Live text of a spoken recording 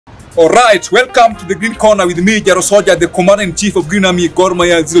Alright, welcome to the Green Corner with me, Jaro Soja, the Commander-in-Chief of Green Army, Gor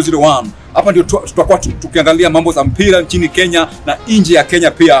Mahia 001. Hapa ndio tutakuwa tukiangalia mambo za mpira nchini Kenya na nje ya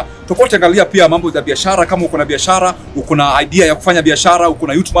Kenya pia. Tutakuwa tukiangalia pia mambo za biashara, kama uko na biashara, uko na idea ya kufanya biashara, uko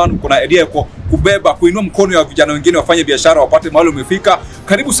na youth man, uko na idea ya kubeba, kuinua mkono ya vijana wengine wafanye biashara, wapate mahali umefika.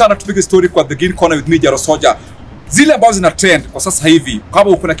 Karibu sana tupige story kwa The Green Corner with me, Jaro Soja. Zile ambazo zina trend kwa sasa hivi,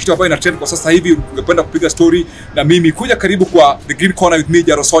 kama uko na kitu ambacho ina trend kwa sasa hivi, ungependa kupiga story na mimi, kuja karibu kwa The Green Corner with me,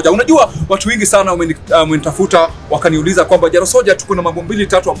 Jaro Soja. Unajua watu wengi sana wamenitafuta wakaniuliza kwamba Jaro Soja, tuko na mambo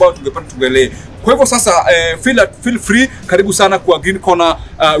 2-3 ambayo tungependa tuongelee. Kwa hivyo sasa feel free, karibu sana kwa Green Corner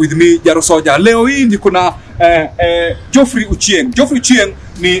with me, Jaro Soja. Leo hii niko na Geoffrey Ochieng. Geoffrey Ochieng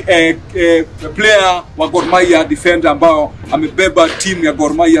ni player wa Gor Mahia, defender ambao amebeba timu ya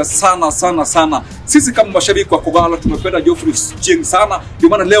Gor Mahia sana. Sisi kama mashabiki wa Kogalo tumependa Geoffrey Ochieng sana. Ndio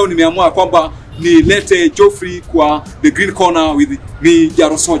maana leo nimeamua kwamba nilete Geoffrey kwa The Green Corner with me,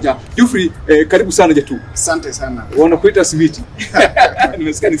 Jaro Soja. Geoffrey, karibu sana jetu. Asante sana. Wanakuita Simiti.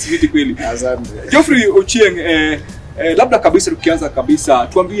 Nimesikia ni Simiti kweli. Asante. Geoffrey Ochieng, labda kabisa tukianza kabisa,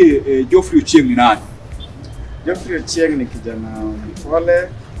 tuambie Geoffrey Ochieng ni nani? Geoffrey Ochieng ni kijana mpole,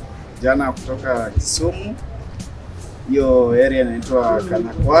 kijana kutoka Kisumu. Hiyo area inaitwa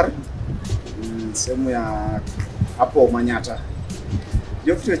Kanakwar, sehemu ya hapo Manyata.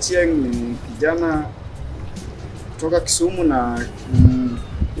 Geoffrey Ochieng ni kijana kutoka Kisumu na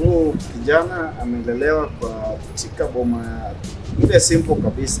huyo kijana amelelewa kwa katika boma ile simple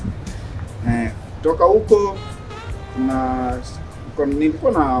kabisa. Kutoka huko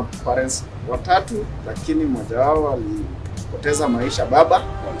nilikuwa na parents watatu, lakini mmoja wao alipoteza maisha, baba,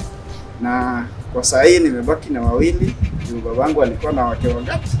 na kwa sasa hii nimebaki na wawili. Babangu alikuwa na wake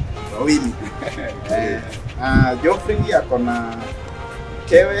wangapi? Wawili. Geoffrey ako na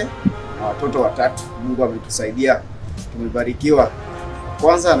mkewe na watoto watatu. Mungu ametusaidia, tumebarikiwa.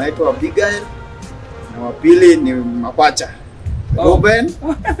 Kwanza anaitwa Abigail na wa pili ni mapacha, Ruben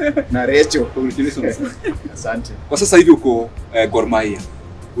na Rachel. Asante. Kwa sasa hivi uko Gor Mahia,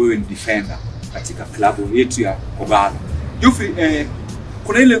 wewe ni defender katika klabu yetu ya Kogalo. Geoffrey,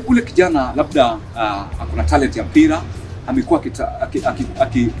 kuna ile kule kijana labda akuna talent ya mpira, amekuwa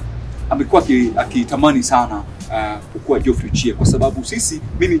akitamani sana kukua Geoffrey Ochieng, kwa sababu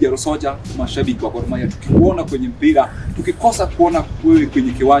mimi Jaro Soja, mashabiki wa Gor Mahia, tukikuona kwenye mpira, tukikosa kuona wewe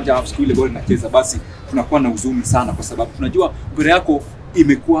kwenye kiwanja siku ile bora inacheza, basi tunakuwa na huzuni sana, kwa sababu tunajua mpira yako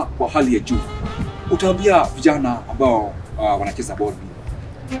imekuwa kwa hali ya juu. Utaambia vijana ambao wanacheza ball?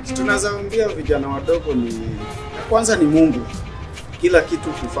 Tunazaambia vijana wadogo ni kwanza ni Mungu. Kila kitu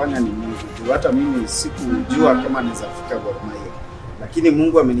kufanya ni Mungu. Hata mimi sikujua kama naweza fika Gor Mahia, lakini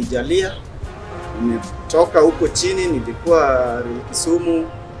Mungu amenijalia. Nimetoka huko chini, nilikuwa Kisumu,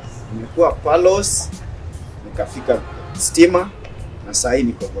 nimekuwa Palos, nikafika Stima, na sasa hivi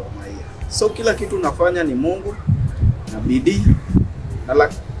niko Gor Mahia. So kila kitu nafanya ni Mungu na bidii na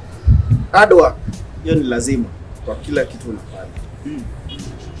hard work. Hiyo ni lazima kwa kila kitu unafanya.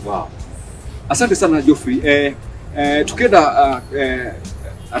 Wow. Asante sana Geoffrey. Tukenda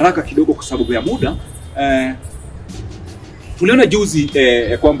haraka kidogo kwa sababu ya muda. Tuliona juzi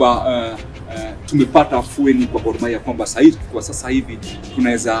kwamba tumepata afueni kwa Gor Mahia, kwamba kwa sasa hivi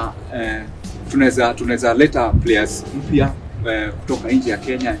tunaweza leta players mpya kutoka nje ya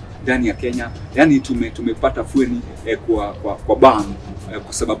Kenya, ndani ya Kenya. Yaani tumepata afueni kwa ban,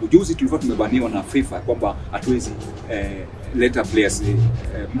 kwa sababu juzi tulikuwa tumebaniwa na FIFA kwamba hatuwezi leta players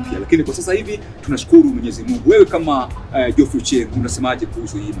mpya, lakini kwa sasa hivi tunashukuru Mwenyezi Mungu. Wewe kama Geoffrey Ochieng, unasemaje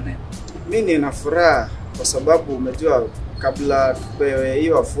kuhusu hii maneno? Mimi nina furaha kwa sababu umejua kabla tupewe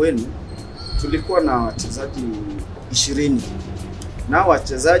hiyo afueni tulikuwa na wachezaji 20. Na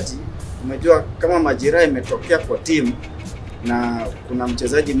wachezaji umejua kama majira imetokea kwa timu na kuna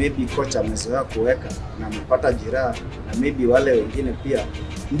mchezaji maybe kocha amezoea kuweka na amepata jeraha, na maybe wale wengine pia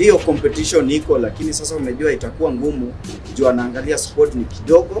ndio competition iko, lakini sasa umejua itakuwa ngumu juu anaangalia sport ni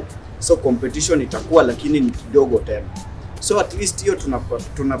kidogo, so competition itakuwa lakini ni kidogo tena. So at least hiyo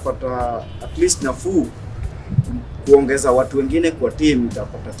tunapata at least nafuu kuongeza watu wengine kwa team,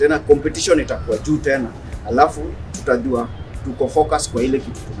 itapata tena competition itakuwa juu tena, alafu tutajua tuko focus kwa ile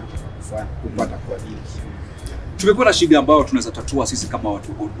kitu tunataka kufanya kupata kwa hili. Tumekuwa na shida ambayo tunaweza tatua sisi kama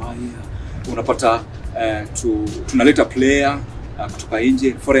watu wa Gor Mahia. Unapata tunaleta player kutoka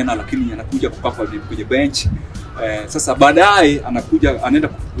nje, foreigner, lakini anakuja kukaa kwenye bench. Sasa baadaye anaenda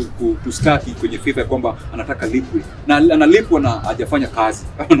kustaki kwenye FIFA kwamba anataka lipwe, na analipwa na hajafanya kazi.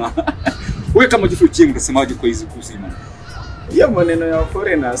 Wewe kama Geoffrey Ochieng unasemaje kwa hizi kusima? Hiyo maneno ya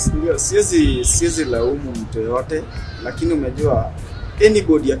foreigners ndio siwezi laumu mtu yote, lakini umejua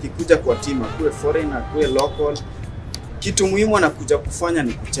anybody akikuja kwa timu, kuwe foreigner, kuwe local, kitu muhimu anakuja kufanya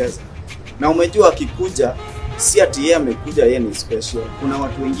ni kucheza. Na umejua akikuja si ati yeye amekuja yeye ni special. Kuna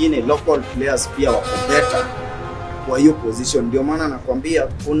watu wengine local players pia wako better kwa hiyo position. Ndio maana nakwambia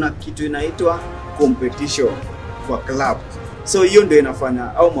kuna kitu inaitwa competition for club. So hiyo ndio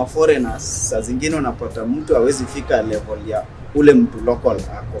inafanya au ma foreigners saa zingine unapata mtu hawezi fika level ya ule mtu local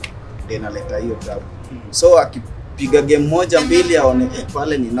ako. Ndio inaleta hiyo tabu. So akipiga game moja mbili aone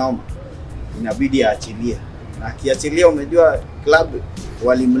pale ni noma, inabidi aachilie. Na akiachilia umejua club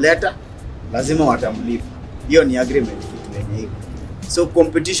walimleta lazima watamlipa. Hiyo ni agreement kitu yenye hiyo. So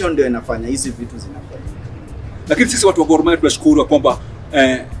competition ndio inafanya hizi vitu zinafanyika. Lakini sisi watu wa Gor Mahia tunashukuru kwamba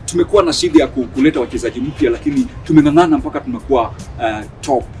tumekuwa na shida ya kuleta wachezaji mpya, lakini tumeng'ang'ana mpaka tumekuwa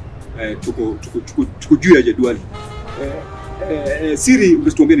top, tuko juu ya jedwali. Siri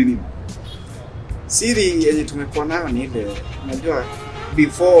ungetuambia ni nini? Siri yenye tumekuwa nayo ni ile, unajua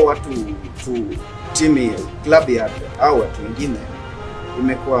before watu timu club ya au watu wengine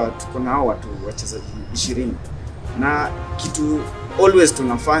imekuwa tuko na hao watu wachezaji 20, na kitu always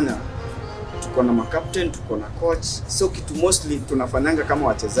tunafanya tuko na captain, tuko na coach. So kitu mostly tunafanyanga kama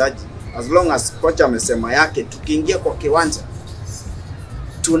wachezaji, as long as coach amesema yake, tukiingia kwa kiwanja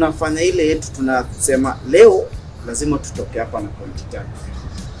tunafanya ile yetu, tunasema leo lazima tutoke hapa na point tatu.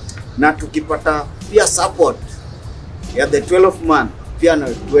 Na tukipata pia support ya the 12 man pia na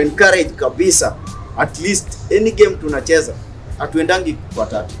to encourage kabisa, at least any game tunacheza hatuendangi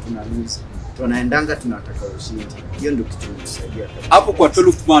kupata ati tuna lose, tunaendanga tunataka ushindi. Hiyo ndio kitu kinasaidia hapo kwa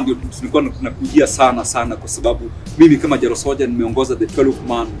 12 man. Ndio tulikuwa tunakujia sana kwa sababu mimi kama Jaro Soja nimeongoza the 12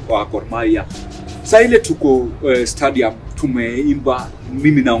 man kwa Gor Mahia. Sasa ile tuko stadium tumeimba,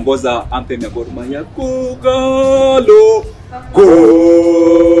 mimi naongoza anthem ya Gor Mahia, Kogalo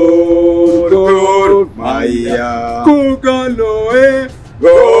Gor Mahia, Kogalo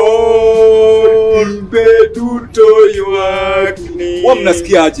Gor imbetuto yuakni. Wao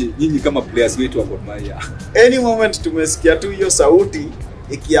mnasikiaje nyinyi kama players wetu wa Gor Mahia? Any moment tumesikia tu hiyo sauti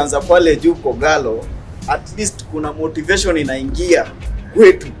ikianza pale juu Kogalo, at least kuna motivation inaingia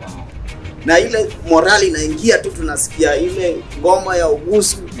kwetu. Na ile morali inaingia tu, tunasikia ile ngoma ya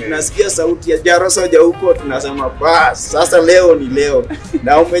ugusu, tunasikia sauti ya Jaro Soja huko, tunasema bas sasa leo ni leo.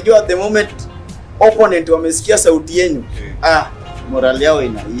 Na umejua the moment opponent wamesikia sauti yenu, morali yao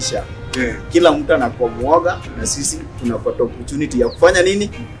inaisha. Kila mtu anakuwa muoga, na sisi tunapata opportunity ya kufanya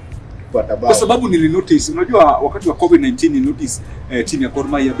nini? Kwa sababu nilinotice, unajua wakati wa COVID-19 nilinotice timu ya Gor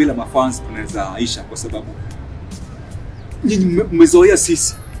Mahia bila mafans tunaweza aisha, kwa sababu nyinyi mmezoea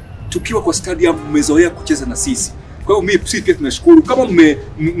sisi tukiwa kwa stadium, mmezoea kucheza na sisi. Kwa hiyo mimi pia tunashukuru kama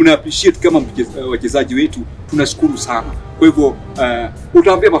mna appreciate kama wachezaji wetu, tunashukuru sana. Kwa hivyo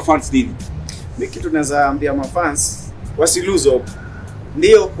utaambia mafans nini? Mimi kitu naweza ambia mafans wasi lose hope.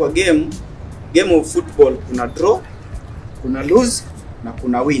 Ndio kwa game of football kuna draw, kuna lose na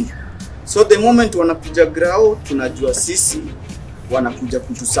kuna win. So the moment wanakuja ground tunajua sisi wanakuja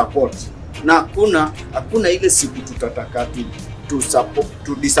kutusupport. Na hakuna ile siku tutataka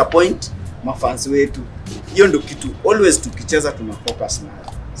to disappoint mafans wetu. Hiyo ndio kitu always tukicheza tuna focus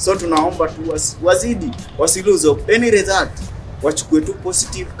nayo. So tunaomba tu wazidi wasi lose hope. Any result wachukue tu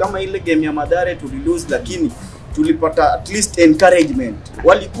positive. Kama ile game ya Madare tulilose, lakini tulipata at least encouragement.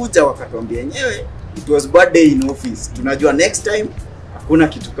 Walikuja wakatuambia yenyewe it was bad day in office, tunajua next time hakuna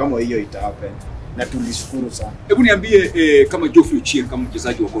kitu kama hiyo itahappen, na tulishukuru sana. Hebu niambie kama Geoffrey Ochieng, kama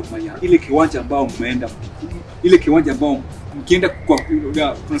mchezaji wa Gor Mahia, ile kiwanja ambao mmeenda, ile kiwanja ambao mkienda kwa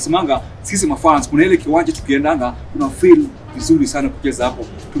tunasemanga sisi mafans, kuna ile kiwanja tukiendanga tuna feel vizuri sana kucheza hapo.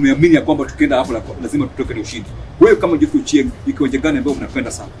 Tumeamini ya kwamba tukienda hapo lazima tutoke na ushindi. Wewe kama Geoffrey Ochieng, ni kiwanja gani ambao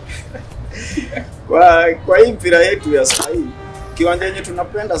unapenda sana? Kwa hii mpira yetu ya sasa hii, kiwanja yenye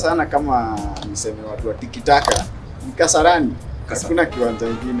tunapenda sana kama niseme watu wa tikitaka ni Kasarani. Hakuna kiwanja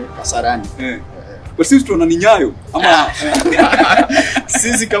kingine Kasarani. Kwa sisi tuna ni Nyayo ama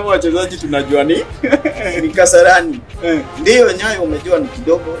sisi kama wachezaji tunajua ni Kasarani. Ndio Nyayo umejua ni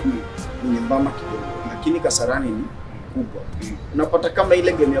kidogo, ni nyembamba kidogo, lakini Kasarani ni kubwa. Unapata kama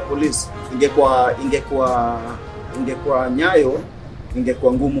ile game ya Police ingekuwa Nyayo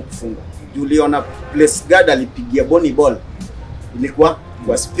ingekuwa ngumu kufunga. Juliona place guard alipigia boni ball ilikuwa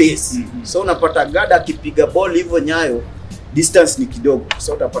kwa space. So unapata guard akipiga ball hivyo Nyayo distance ni kidogo,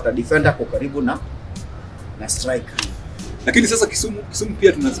 so utapata defender kwa karibu na striker. Lakini sasa Kisumu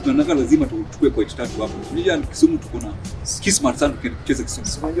pia tunataka lazima tuchukue point tatu hapo. Unajua Kisumu tuko na kismart sana tukicheza Kisumu.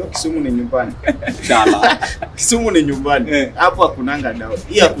 Unajua Kisumu ni nyumbani. Inshallah. Kisumu ni nyumbani. Hapo hakunanga dawa.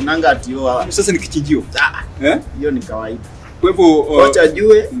 Hiyo hakunanga atio. Sasa ni kichinjio. Hiyo ni kawaida. Kwa hivyo kocha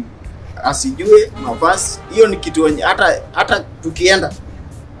ajue asijue mavazi, hiyo ni kitu hata tukienda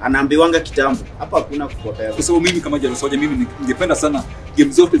anaambiwanga kitambo. Hapa hakuna kupotea. Kwa sababu mimi kama Jaro Soja, mimi ningependa sana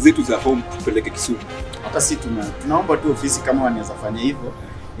game zote zetu za home tupeleke Kisumu. Hata si tunaomba tu ofisi kama wanaweza fanya hivyo,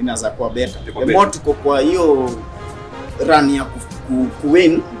 inaweza kuwa better. More tuko kwa hiyo run ya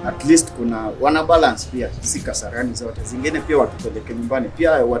kuwin, at least kuna wana balance pia, si Kasarani zote. Zingine pia watupeleke nyumbani.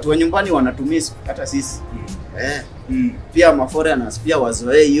 Pia watu wa nyumbani wanatumia hata sisi. Pia maforeigners pia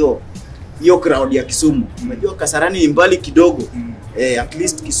wazoee hiyo crowd ya Kisumu. Unajua Kasarani ni mbali kidogo. At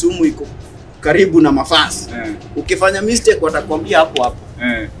least Kisumu iko karibu na mafans. Ukifanya mistake watakwambia hapo hapo.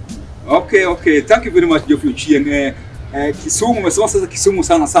 Okay. Thank you very much Geoffrey Ochieng. Kisumu umesema sasa Kisumu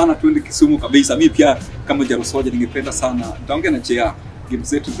sana twende Kisumu kabisa. Mimi pia kama Jaro Soja ningependa sana nitaongea na Chea game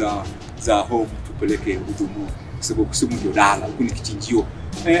zetu za home tupeleke Udumu kwa sababu Kisumu ndio dala, huko ni kichinjio.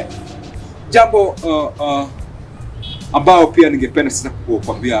 Jambo ambao pia ningependa sasa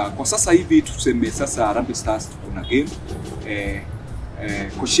kukuambia kwa sasa hivi, tuseme sasa Harambee Stars kuna game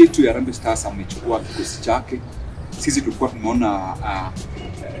kocha yetu ya Harambee Stars amechukua kikosi chake. Sisi tulikuwa tunaona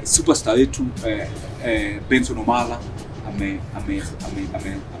superstar yetu Benson Omala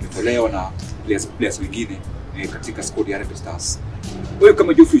ametolewa na players wengine katika squad ya Harambee Stars. Wewe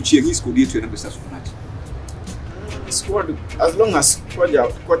kama Geoffrey Ochieng, hii squad yetu ya Harambee Stars unaje? Squad, as long as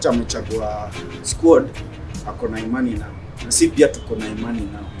kocha amechagua squad, ako na imani nao. Na sisi pia tuko na imani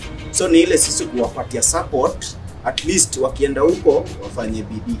nao. So ni ile sisi kuwapatia support, at least wakienda huko wafanye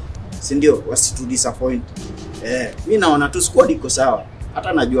bidii. Si ndio? Wasitu disappoint. Mimi naona tu squad iko sawa.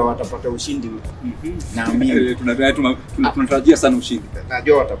 Hata najua watapata ushindi. Naamini tunatarajia sana ushindi.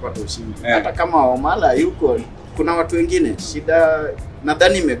 Najua watapata ushindi. Hata kama Omala yuko, kuna watu wengine shida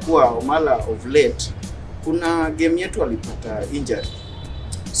nadhani imekuwa Omala of late. Kuna game yetu alipata injury.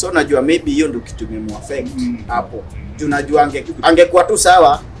 So najua maybe hiyo ndio kitu imemwaffect hapo. Tunajua angekuwa tu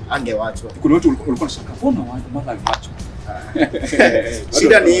sawa, angewachwa. Kuna watu walikuwa wanashaka mbona Omala aliachwa.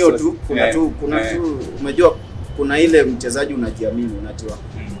 Shida ni hiyo tu. Kuna tu umejua kuna ile mchezaji unajiamini, unajua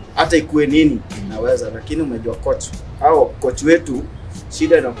hata ikuwe nini naweza, lakini umejua coach wetu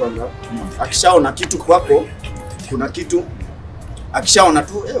shida inakuwa akishaona kitu kwako, kuna kitu akishaona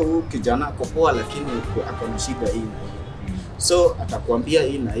tu kijana ako poa lakini ako na shida hii. So atakwambia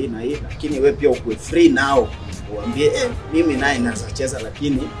hii na hii, lakini wewe pia ukue free nao uambie mimi naye naweza cheza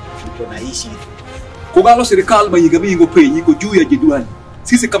lakini niko na hii shida. Kugalo serikali mayigamingo pe iko juu ya jedwali.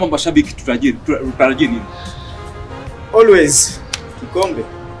 Sisi kama mashabiki tutarajie nini? Always kikombe.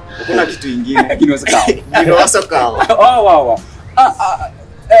 Hakuna kitu kingine. Kinaweza kawa. Wow.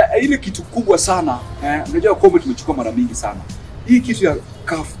 Ile kitu kubwa sana. Unajua kombe tumechukua mara mingi sana. Hii kitu ya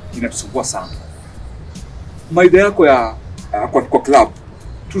CAF inatusumbua sana. Maida yako ya kwa club.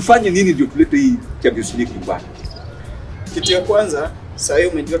 Tufanye nini ndio tulete hii Champions League nyumbani? Kitu ya kwanza, sasa hiyo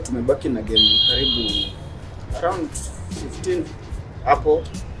umejua tumebaki na game karibu around 15 hapo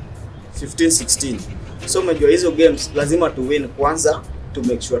 15-16. So umejua hizo games lazima tu win kwanza to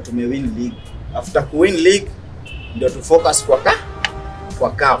make sure tumewin league. After kuwin league ndio tu focus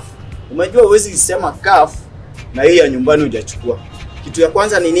kwa CAF. Umejua huwezi sema CAF na hii ya nyumbani hujachukua. Kitu ya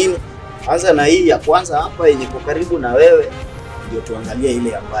kwanza ni nini? Anza na hii ya kwanza hapa yenye iko karibu na wewe ndio tuangalie ile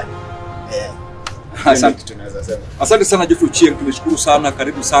ya mbali. Asante tunaweza sema. Asante sana Geoffrey Ochieng, tumeshukuru sana,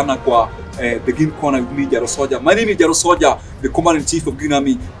 karibu sana kwa The Green Corner with me Jaro Soja. My name is Jaro Soja, the Commander in Chief of Green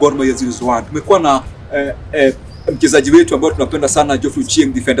Army Gor Mahia 01. Tumekuwa na mchezaji wetu ambaye tunapenda sana Geoffrey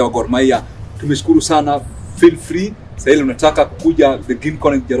Ochieng, defender wa Gor Mahia. Tumeshukuru sana, feel free. Sasa ile unataka kukuja The Green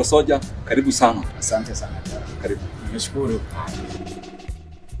Corner with Jaro Soja, karibu sana. Asante sana. Karibu. Nimeshukuru.